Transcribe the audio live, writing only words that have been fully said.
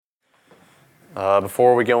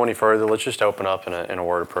Before we go any further, let's just open up in a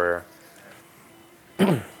word of prayer.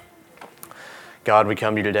 God, we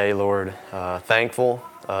come to you today, Lord, thankful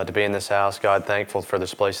to be in this house. God, thankful for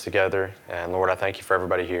this place together. And Lord, I thank you for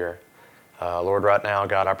everybody here. Lord, right now,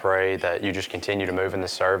 God, I pray that you just continue to move in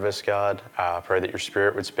this service, God. I pray that your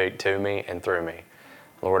Spirit would speak to me and through me.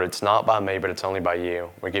 Lord, it's not by me, but it's only by you.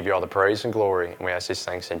 We give you all the praise and glory, and we ask these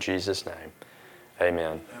things in Jesus' name.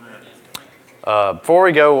 Amen. Before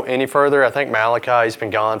we go any further, I think Malachi, he's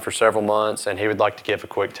been gone for several months, and he would like to give a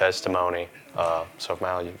quick testimony. So if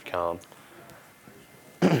Malachi, you've come.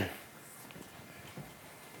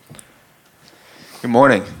 Good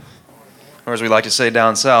morning, or as we like to say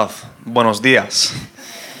down south, buenos dias.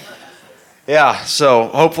 Yeah, so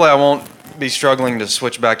hopefully I won't be struggling to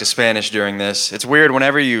switch back to Spanish during this. It's weird,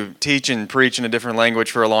 whenever you teach and preach in a different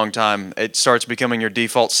language for a long time, it starts becoming your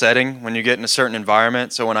default setting when you get in a certain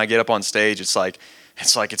environment. So when I get up on stage, it's like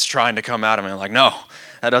it's trying to come out of me. I'm like, no,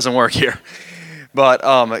 that doesn't work here. But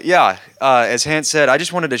as Hans said, I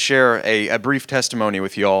just wanted to share a brief testimony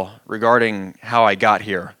with y'all regarding how I got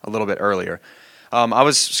here a little bit earlier. I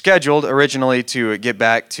was scheduled originally to get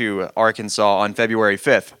back to Arkansas on February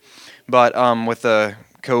 5th, but with the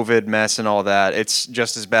COVID mess and all that, it's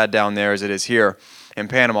just as bad down there as it is here in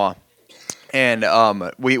Panama. And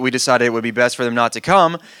we decided it would be best for them not to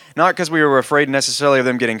come, not because we were afraid necessarily of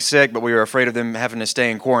them getting sick, but we were afraid of them having to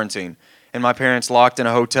stay in quarantine. And my parents locked in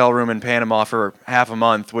a hotel room in Panama for half a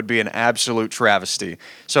month would be an absolute travesty.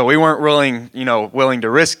 So we weren't willing to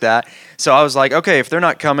risk that. So I was like, okay, if they're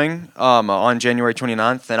not coming on January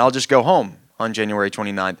 29th, then I'll just go home on January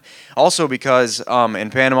 29th. Also because in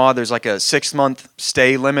Panama, there's like a 6-month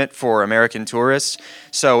stay limit for American tourists.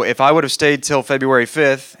 So if I would have stayed till February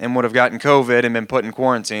 5th and would have gotten COVID and been put in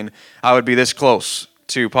quarantine, I would be this close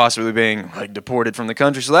to possibly being deported from the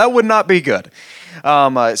country. So that would not be good.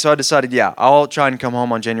 So I decided, I'll try and come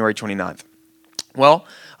home on January 29th. Well,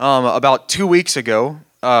 about 2 weeks ago,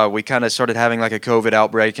 we kind of started having like a COVID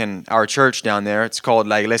outbreak in our church down there. It's called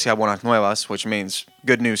La Iglesia Buenas Nuevas, which means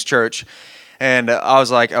Good News Church. And I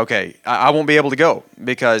was like, okay, I won't be able to go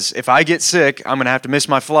because if I get sick, I'm going to have to miss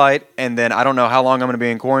my flight, and then I don't know how long I'm going to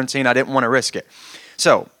be in quarantine. I didn't want to risk it.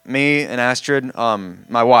 So me and Astrid,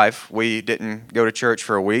 my wife, we didn't go to church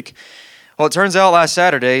for a week. Well, it turns out last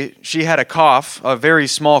Saturday she had a cough, a very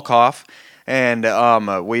small cough, and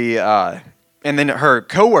and then her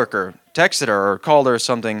coworker texted her or called her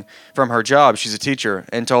something from her job. She's a teacher,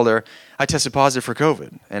 and told her, I tested positive for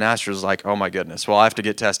COVID. And Astrid was like, oh my goodness, well, I have to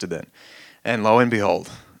get tested then. And lo and behold,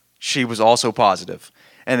 she was also positive.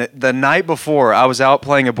 And the night before, I was out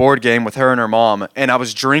playing a board game with her and her mom, and I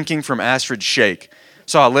was drinking from Astrid's shake.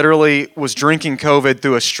 So I literally was drinking COVID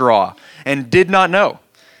through a straw and did not know.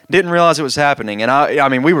 Didn't realize it was happening. And I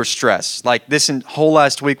mean, we were stressed. Like this whole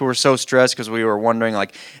last week, we were so stressed because we were wondering,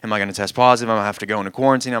 like, am I going to test positive? I'm going to have to go into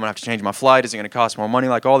quarantine. I'm going to have to change my flight. Is it going to cost more money?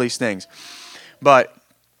 Like all these things. But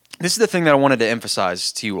this is the thing that I wanted to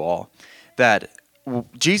emphasize to you all, that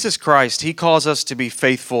Jesus Christ, he calls us to be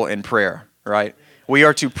faithful in prayer, right? We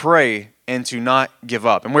are to pray and to not give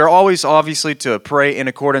up. And we're always obviously to pray in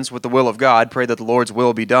accordance with the will of God, pray that the Lord's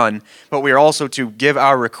will be done, but we are also to give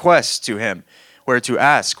our requests to him. We are to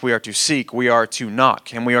ask, we are to seek, we are to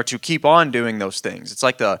knock, and we are to keep on doing those things. It's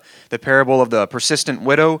like the parable of the persistent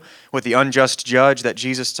widow with the unjust judge that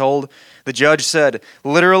Jesus told. The judge said,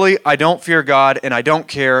 literally, I don't fear God and I don't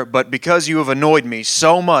care, but because you have annoyed me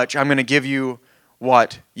so much, I'm going to give you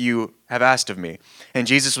what you have asked of me. And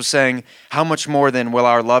Jesus was saying, how much more then will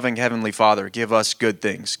our loving Heavenly Father give us good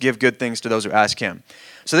things, give good things to those who ask him.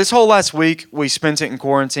 So this whole last week, we spent it in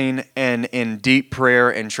quarantine and in deep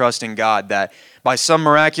prayer and trusting God that by some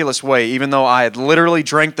miraculous way, even though I had literally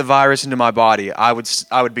drank the virus into my body, I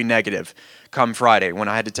would be negative come Friday when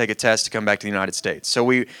I had to take a test to come back to the United States. So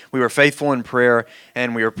we were faithful in prayer,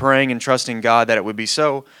 and we were praying and trusting God that it would be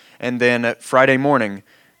so. And then Friday morning,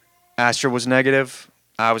 Astrid was negative,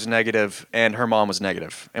 I was negative, and her mom was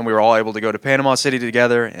negative. And we were all able to go to Panama City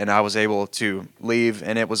together, and I was able to leave,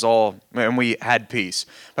 and we had peace.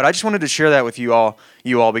 But I just wanted to share that with you all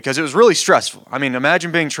because it was really stressful. I mean,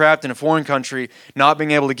 imagine being trapped in a foreign country, not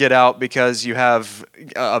being able to get out because you have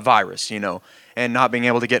a virus, and not being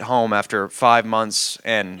able to get home after 5 months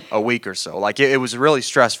and a week or so. Like, it was really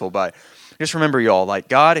stressful, but just remember, y'all, like,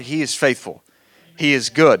 God, he is faithful. He is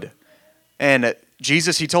good. And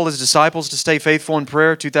Jesus, he told his disciples to stay faithful in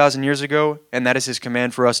prayer 2,000 years ago, and that is his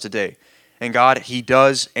command for us today. And God, he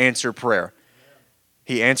does answer prayer.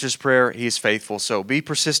 He answers prayer. He is faithful. So be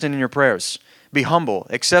persistent in your prayers. Be humble.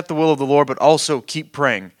 Accept the will of the Lord, but also keep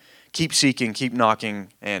praying. Keep seeking. Keep knocking.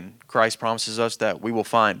 And Christ promises us that we will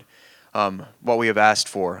find what we have asked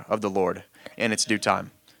for of the Lord in its due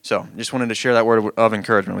time. So just wanted to share that word of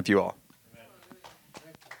encouragement with you all.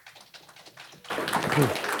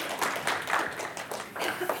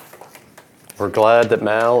 We're glad that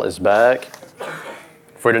Mal is back.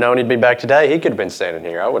 If we'd have known he'd be back today, he could have been standing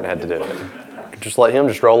here. I wouldn't have had to do it. Just let him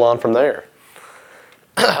just roll on from there.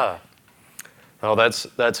 Oh, that's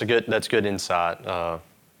good insight.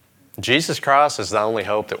 Jesus Christ is the only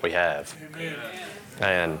hope that we have. Amen.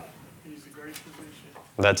 And He's a great physician.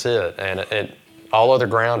 that's it. And all other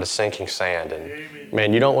ground is sinking sand. And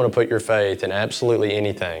man, you don't want to put your faith in absolutely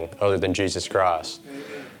anything other than Jesus Christ.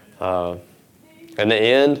 In the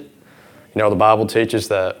end, the Bible teaches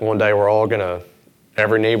that one day we're all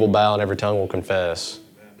every knee will bow and every tongue will confess.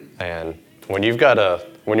 And when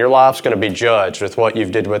your life's going to be judged with what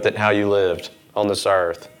you've did with it and how you lived on this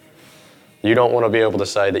earth, you don't want to be able to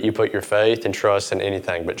say that you put your faith and trust in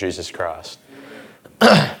anything but Jesus Christ.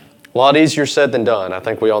 A lot easier said than done. I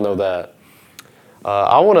think we all know that.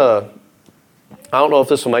 I don't know if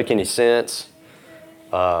this will make any sense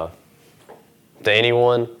to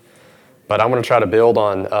anyone, but I'm going to try to build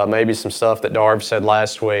on maybe some stuff that Darv said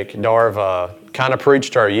last week. Darv kind of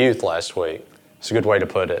preached to our youth last week. It's a good way to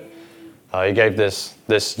put it. He gave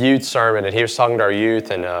this youth sermon, and he was talking to our youth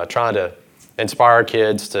and trying to inspire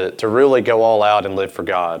kids to really go all out and live for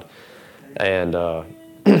God. And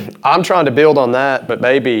I'm trying to build on that, but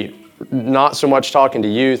maybe not so much talking to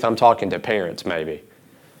youth, I'm talking to parents maybe.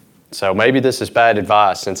 So maybe this is bad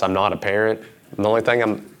advice since I'm not a parent. The only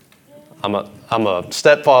thing I'm a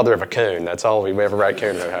stepfather of a coon. That's all we ever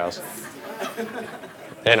raccoon in our house.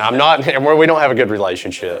 And we don't have a good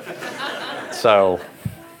relationship. So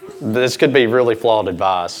this could be really flawed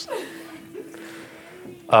advice.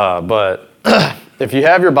 But if you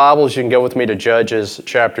have your Bibles, you can go with me to Judges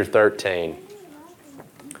chapter 13.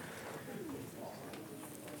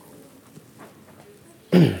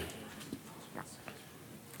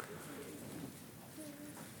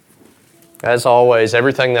 As always,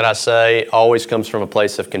 everything that I say always comes from a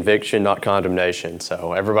place of conviction, not condemnation.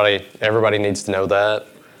 So everybody needs to know that.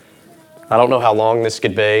 I don't know how long this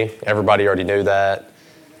could be. Everybody already knew that.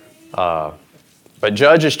 But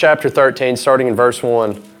Judges chapter 13, starting in verse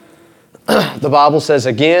 1, the Bible says,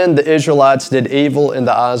 "Again, the Israelites did evil in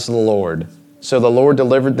the eyes of the Lord. So the Lord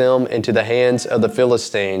delivered them into the hands of the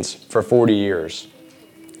Philistines for 40 years.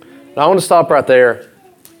 Now I want to stop right there.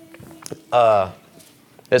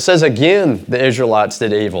 It says, again, the Israelites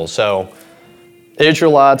did evil. So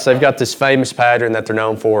Israelites, they've got this famous pattern that they're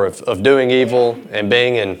known for of doing evil and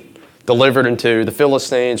being delivered into the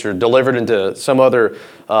Philistines or delivered into some other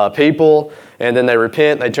people. And then they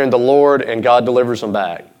repent, they turn to the Lord, and God delivers them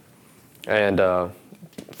back. And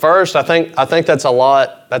first, I think that's a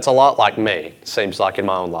lot like me, it seems like in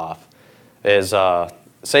my own life.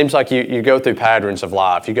 Seems like you go through patterns of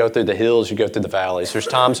life. You go through the hills, you go through the valleys. There's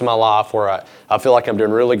times in my life where I feel like I'm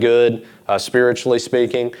doing really good, spiritually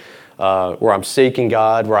speaking, where I'm seeking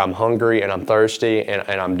God, where I'm hungry and I'm thirsty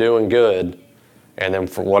and I'm doing good. And then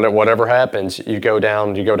for whatever happens, you go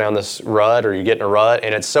down this rut or you get in a rut,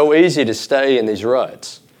 and it's so easy to stay in these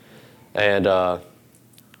ruts. And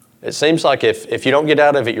it seems like if you don't get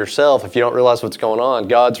out of it yourself, if you don't realize what's going on,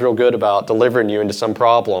 God's real good about delivering you into some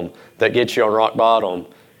problem that gets you on rock bottom,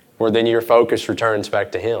 where then your focus returns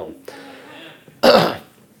back to Him.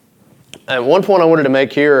 And one point I wanted to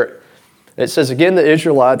make here, it says, again, the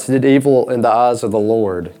Israelites did evil in the eyes of the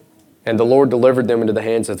Lord, and the Lord delivered them into the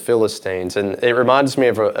hands of the Philistines. And it reminds me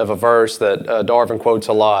of a verse that Darvin quotes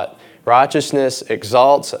a lot. Righteousness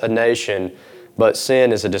exalts a nation, but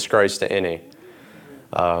sin is a disgrace to any.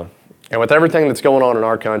 And with everything that's going on in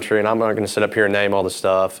our country, and I'm not going to sit up here and name all the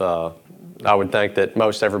stuff, I would think that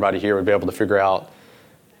most everybody here would be able to figure out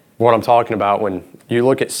what I'm talking about when you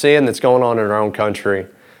look at sin that's going on in our own country,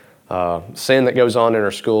 sin that goes on in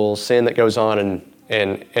our schools, sin that goes on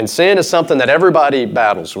and sin is something that everybody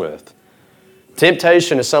battles with.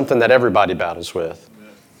 Temptation is something that everybody battles with.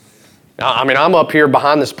 I mean, I'm up here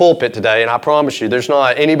behind this pulpit today, and I promise you, there's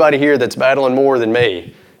not anybody here that's battling more than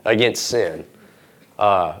me against sin.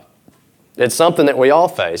 It's something that we all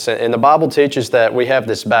face, and the Bible teaches that we have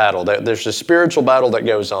this battle, that there's a spiritual battle that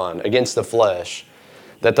goes on against the flesh,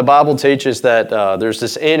 that the Bible teaches that there's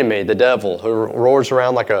this enemy, the devil, who roars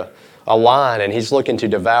around like a lion, and he's looking to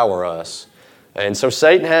devour us. And so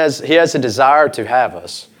Satan has a desire to have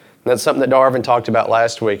us. And that's something that Darvin talked about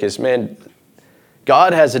last week is, man,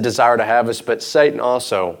 God has a desire to have us, but Satan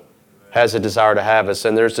also has a desire to have us.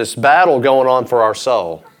 And there's this battle going on for our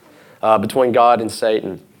soul between God and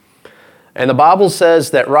Satan. And the Bible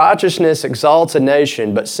says that righteousness exalts a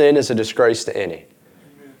nation, but sin is a disgrace to any.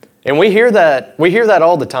 And we hear that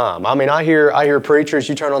all the time. I mean, I hear preachers,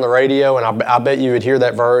 you turn on the radio, and I bet you would hear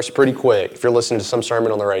that verse pretty quick if you're listening to some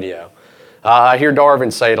sermon on the radio. I hear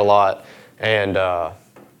Darvin say it a lot. And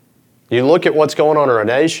you look at what's going on in our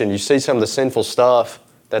nation, you see some of the sinful stuff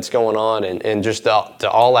that's going on, and just the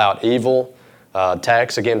all-out evil,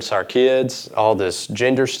 attacks against our kids, all this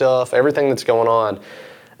gender stuff, everything that's going on.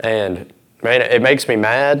 And man, it makes me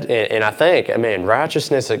mad, and I think,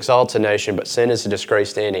 righteousness exalts a nation, but sin is a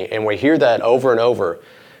disgrace to any. And we hear that over and over.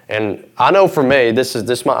 And I know for me, I'm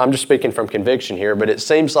just speaking from conviction here, but it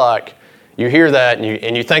seems like you hear that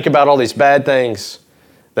and you think about all these bad things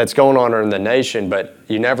that's going on in the nation, but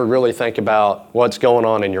you never really think about what's going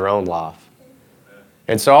on in your own life.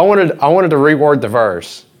 And so I wanted to reword the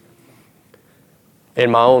verse in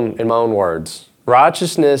my own words.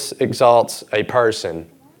 Righteousness exalts a person,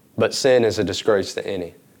 but sin is a disgrace to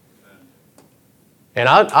any. And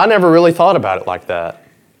I never really thought about it like that.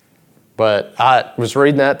 But I was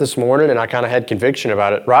reading that this morning, and I kind of had conviction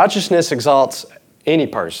about it. Righteousness exalts any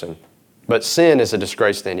person, but sin is a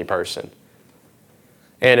disgrace to any person.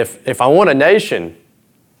 And if I want a nation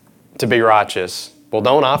to be righteous, well,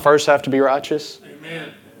 don't I first have to be righteous?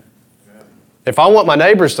 Amen. If I want my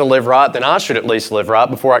neighbors to live right, then I should at least live right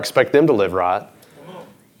before I expect them to live right.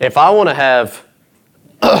 If I want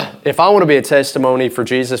to be a testimony for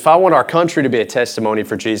Jesus, if I want our country to be a testimony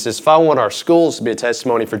for Jesus, if I want our schools to be a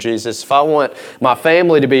testimony for Jesus, if I want my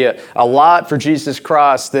family to be a light for Jesus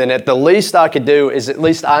Christ, then at the least I could do is at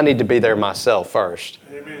least I need to be there myself first.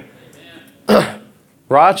 Amen.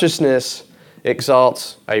 Righteousness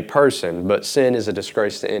exalts a person, but sin is a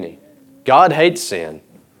disgrace to any. God hates sin.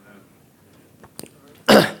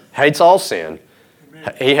 Hates all sin.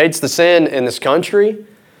 He hates the sin in this country.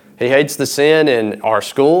 He hates the sin in our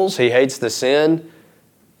schools. He hates the sin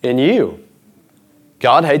in you.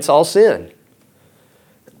 God hates all sin.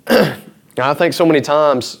 I think so many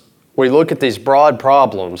times we look at these broad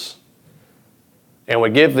problems and we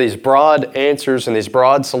give these broad answers and these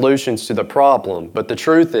broad solutions to the problem. But the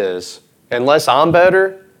truth is, unless I'm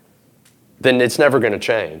better, then it's never going to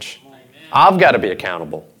change. I've got to be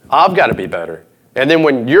accountable. I've got to be better. And then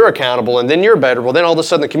when you're accountable and then you're better, well, then all of a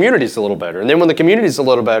sudden the community's a little better. And then when the community's a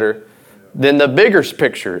little better, then the bigger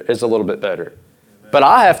picture is a little bit better. But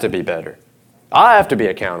I have to be better. I have to be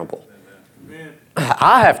accountable.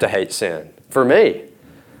 I have to hate sin for me.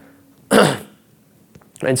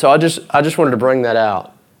 And so I just wanted to bring that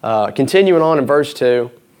out. Continuing on in verse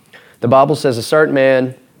 2, the Bible says, a certain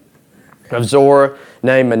man of Zorah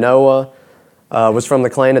named Manoah was from the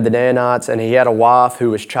clan of the Danites, and he had a wife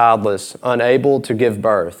who was childless, unable to give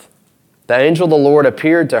birth. The angel of the Lord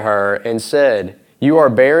appeared to her and said, you are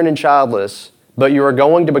barren and childless, but you are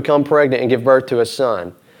going to become pregnant and give birth to a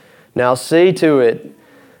son. Now see to it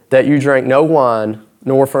that you drink no wine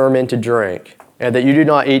nor fermented drink, and that you do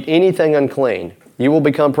not eat anything unclean. You will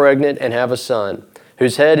become pregnant and have a son,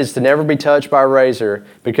 whose head is to never be touched by a razor,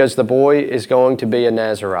 because the boy is going to be a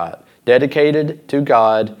Nazirite, dedicated to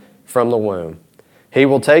God from the womb. He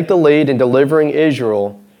will take the lead in delivering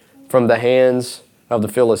Israel from the hands of the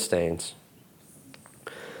Philistines.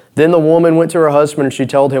 Then the woman went to her husband, and she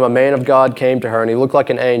told him a man of God came to her, and he looked like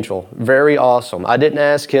an angel, very awesome. I didn't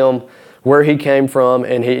ask him where he came from,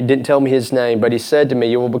 and he didn't tell me his name, but he said to me,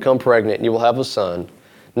 you will become pregnant, and you will have a son.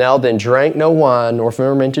 Now then, drink no wine nor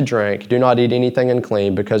fermented drink. Do not eat anything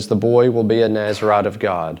unclean, because the boy will be a Nazirite of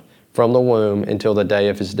God from the womb until the day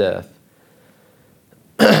of his death.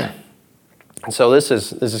 So this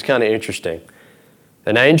is kind of interesting.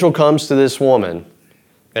 An angel comes to this woman,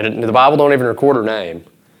 and the Bible don't even record her name.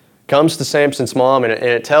 Comes to Samson's mom, and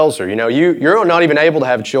it tells her, you're not even able to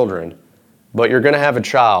have children, but you're going to have a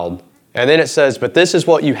child. And then it says, but this is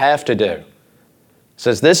what you have to do. It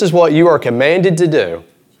says, this is what you are commanded to do.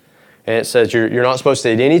 And it says you're not supposed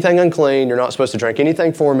to eat anything unclean. You're not supposed to drink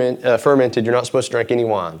anything fermented. You're not supposed to drink any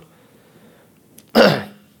wine.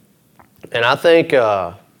 And I think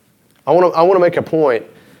I want to make a point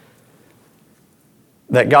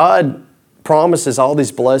that God promises all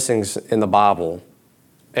these blessings in the Bible,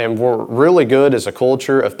 and we're really good as a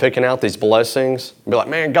culture of picking out these blessings. Be like,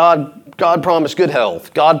 man, God promised good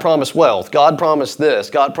health. God promised wealth. God promised this.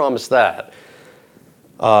 God promised that.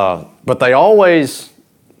 But they always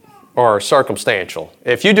are circumstantial.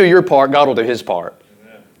 If you do your part, God will do His part.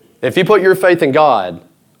 Amen. If you put your faith in God,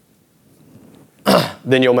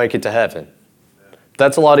 then you'll make it to heaven.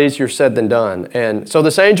 That's a lot easier said than done. And so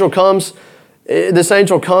this angel comes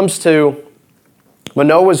to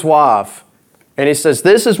Manoah's wife, and he says,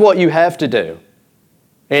 this is what you have to do.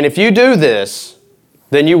 And if you do this,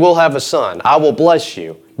 then you will have a son. I will bless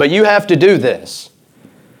you. But you have to do this.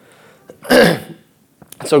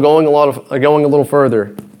 So going a little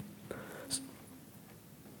further,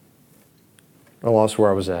 I lost where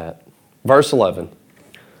I was at. Verse 11.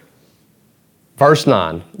 Verse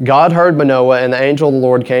 9. God heard Manoah, and the angel of the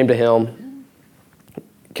Lord came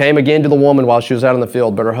again to the woman while she was out in the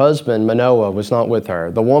field, but her husband, Manoah, was not with her.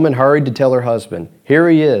 The woman hurried to tell her husband, "Here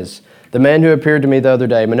he is, the man who appeared to me the other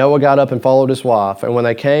day." Manoah got up and followed his wife, and when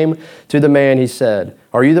they came to the man, he said,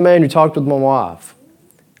 "Are you the man who talked with my wife?"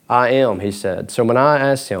 "I am," he said. So Manoah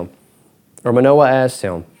asked him,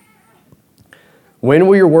 "When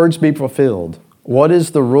will your words be fulfilled? What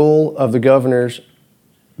is the rule of the governors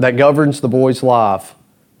that governs the boy's life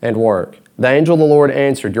and work?" The angel of the Lord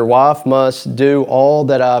answered, "Your wife must do all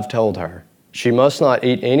that I've told her. She must not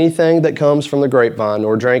eat anything that comes from the grapevine,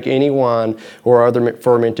 nor drink any wine or other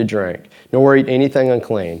fermented drink, nor eat anything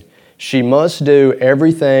unclean. She must do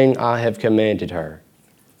everything I have commanded her."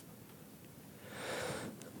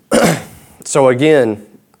 So again,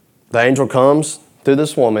 the angel comes to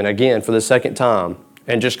this woman again for the second time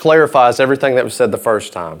and just clarifies everything that was said the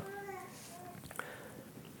first time.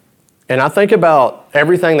 And I think about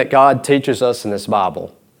everything that God teaches us in this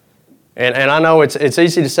Bible. And I know it's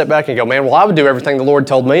easy to sit back and go, man, well, I would do everything the Lord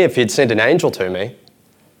told me if He'd sent an angel to me.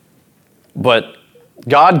 But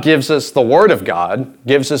God gives us the Word of God,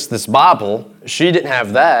 gives us this Bible. She didn't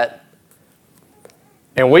have that.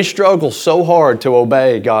 And we struggle so hard to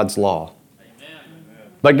obey God's law.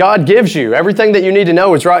 But God gives you everything that you need to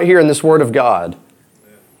know is right here in this Word of God.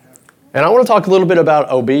 And I want to talk a little bit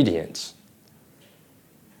about obedience.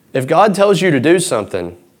 If God tells you to do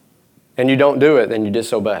something and you don't do it, then you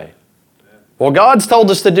disobey. Well, God's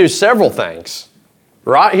told us to do several things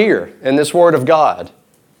right here in this Word of God.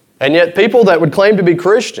 And yet people that would claim to be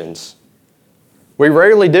Christians, we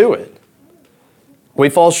rarely do it. We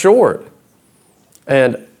fall short.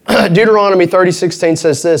 And Deuteronomy 30:16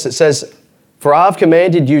 says this. It says, "For I've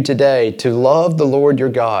commanded you today to love the Lord your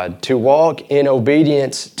God, to walk in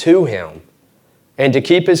obedience to Him, and to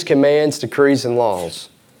keep His commands, decrees, and laws."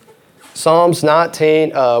 Psalms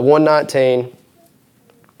 119,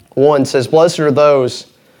 1 says, "Blessed are those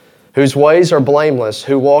whose ways are blameless,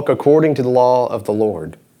 who walk according to the law of the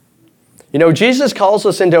Lord." You know, Jesus calls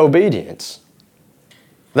us into obedience.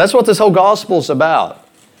 That's what this whole gospel is about.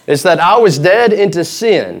 It's that I was dead into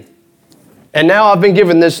sin, and now I've been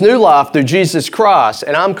given this new life through Jesus Christ,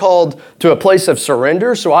 and I'm called to a place of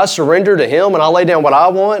surrender, so I surrender to Him, and I lay down what I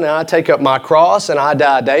want, and I take up my cross, and I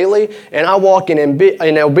die daily, and I walk in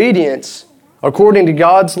obedience according to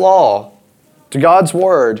God's law, to God's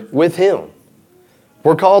Word with Him.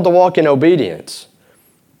 We're called to walk in obedience.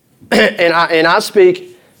 And I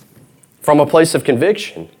speak from a place of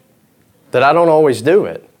conviction that I don't always do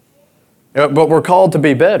it. But we're called to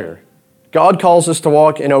be better. God calls us to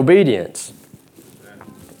walk in obedience.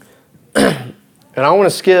 And I want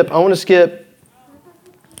to skip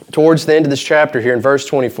towards the end of this chapter here in verse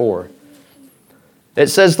 24. It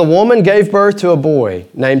says, "The woman gave birth to a boy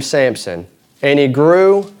named Samson, and he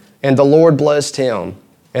grew, and the Lord blessed him,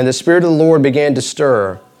 and the Spirit of the Lord began to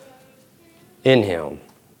stir in him."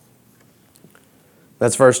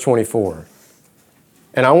 That's verse 24.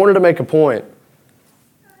 And I wanted to make a point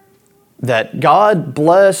that God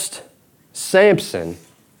blessed Samson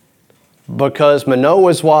because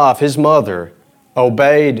Manoah's wife, his mother,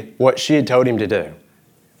 obeyed what she had told him to do.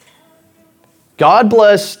 God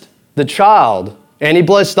blessed the child, and He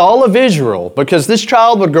blessed all of Israel because this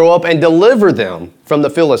child would grow up and deliver them from the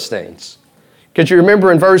Philistines. Because you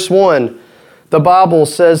remember in verse 1, the Bible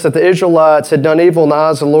says that the Israelites had done evil in the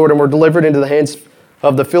eyes of the Lord and were delivered into the hands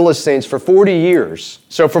of the Philistines for 40 years.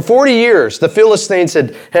 So for 40 years, the Philistines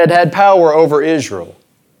had power over Israel.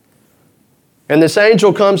 And this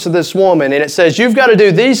angel comes to this woman and it says, you've got to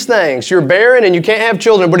do these things. You're barren and you can't have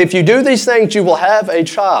children, but if you do these things, you will have a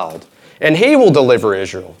child. And He will deliver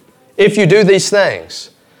Israel if you do these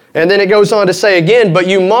things. And then it goes on to say again, but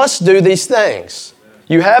you must do these things.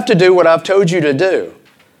 You have to do what I've told you to do.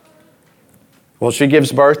 Well, she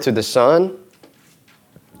gives birth to the son.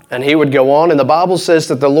 And he would go on, and the Bible says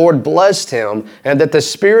that the Lord blessed him and that the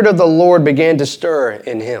Spirit of the Lord began to stir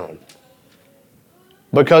in him.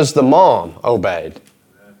 Because the mom obeyed.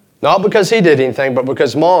 Not because he did anything, but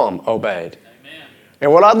because mom obeyed. Amen.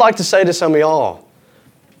 And what I'd like to say to some of y'all,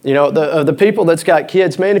 you know, the people that's got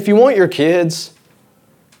kids, man, if you want your kids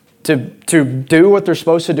to do what they're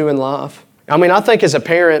supposed to do in life, I mean, I think as a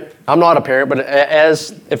parent, I'm not a parent, but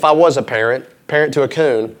as if I was a parent to a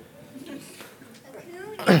coon,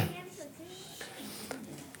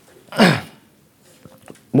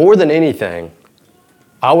 more than anything,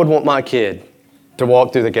 I would want my kid to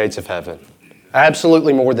walk through the gates of heaven.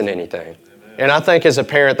 Absolutely more than anything. And I think as a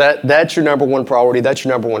parent, that's your number one priority. That's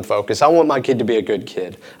your number one focus. I want my kid to be a good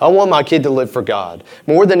kid. I want my kid to live for God.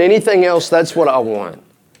 More than anything else, that's what I want.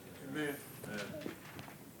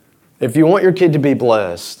 If you want your kid to be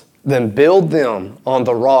blessed, then build them on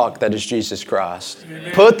the rock that is Jesus Christ.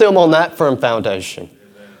 Amen. Put them on that firm foundation.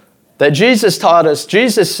 Amen. That Jesus taught us,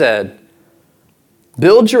 Jesus said,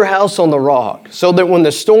 build your house on the rock so that when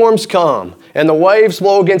the storms come and the waves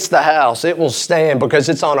blow against the house, it will stand because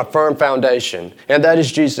it's on a firm foundation, and that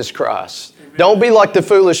is Jesus Christ. Amen. Don't be like the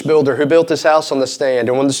foolish builder who built his house on the sand,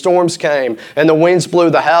 and when the storms came and the winds blew,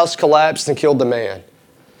 the house collapsed and killed the man.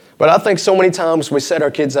 But I think so many times we set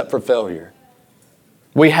our kids up for failure.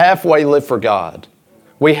 We halfway live for God.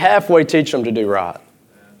 We halfway teach them to do right.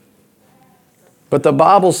 But the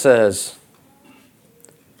Bible says,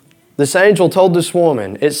 this angel told this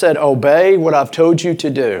woman, it said, obey what I've told you to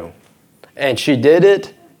do. And she did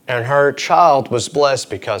it, and her child was blessed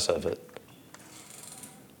because of it.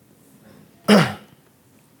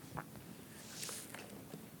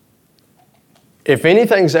 If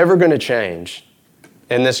anything's ever going to change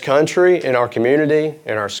in this country, in our community,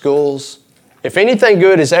 in our schools, if anything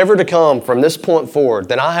good is ever to come from this point forward,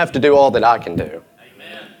 then I have to do all that I can do.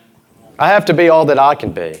 Amen. I have to be all that I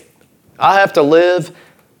can be. I have to live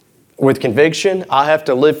with conviction. I have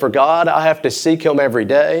to live for God. I have to seek Him every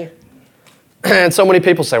day. And so many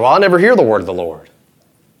people say, well, I never hear the word of the Lord.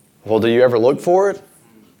 Well, do you ever look for it?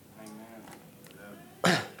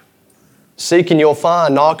 Amen. Seek and you'll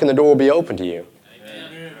find. Knock and the door will be open to you.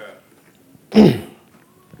 Amen.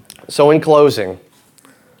 So in closing,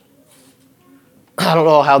 I don't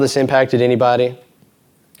know how this impacted anybody.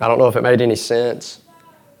 I don't know if it made any sense.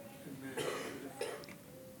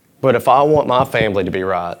 But if I want my family to be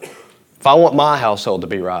right, if I want my household to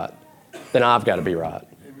be right, then I've got to be right.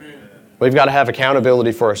 Amen. We've got to have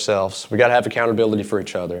accountability for ourselves. We've got to have accountability for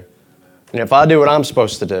each other. And if I do what I'm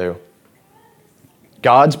supposed to do,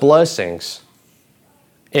 God's blessings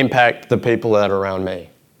impact the people that are around me.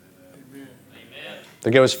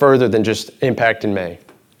 That goes further than just impacting me.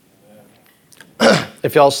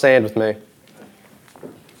 If y'all stand with me.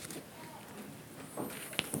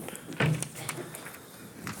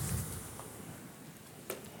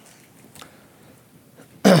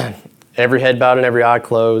 Every head bowed and every eye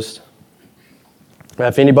closed. Now,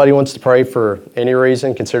 if anybody wants to pray for any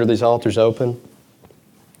reason, consider these altars open.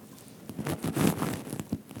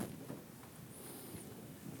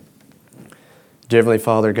 Dear Heavenly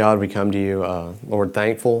Father, God, we come to you, Lord,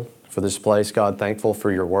 thankful for this place, God, thankful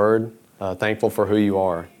for your word, thankful for who you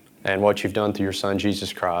are and what you've done through your Son,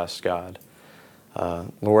 Jesus Christ, God.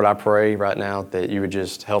 Lord, I pray right now that you would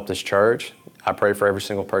just help this church. I pray for every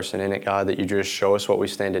single person in it, God, that you just show us what we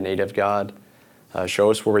stand in need of, God.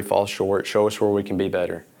 Show us where we fall short. Show us where we can be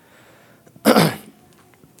better.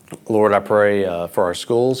 Lord, I pray for our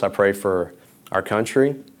schools. I pray for our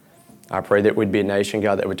country. I pray that we'd be a nation,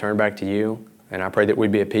 God, that would turn back to you. And I pray that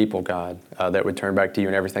we'd be a people, God, that would turn back to you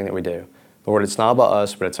in everything that we do. Lord, it's not by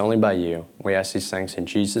us, but it's only by you. We ask these things in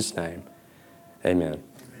Jesus' name. Amen.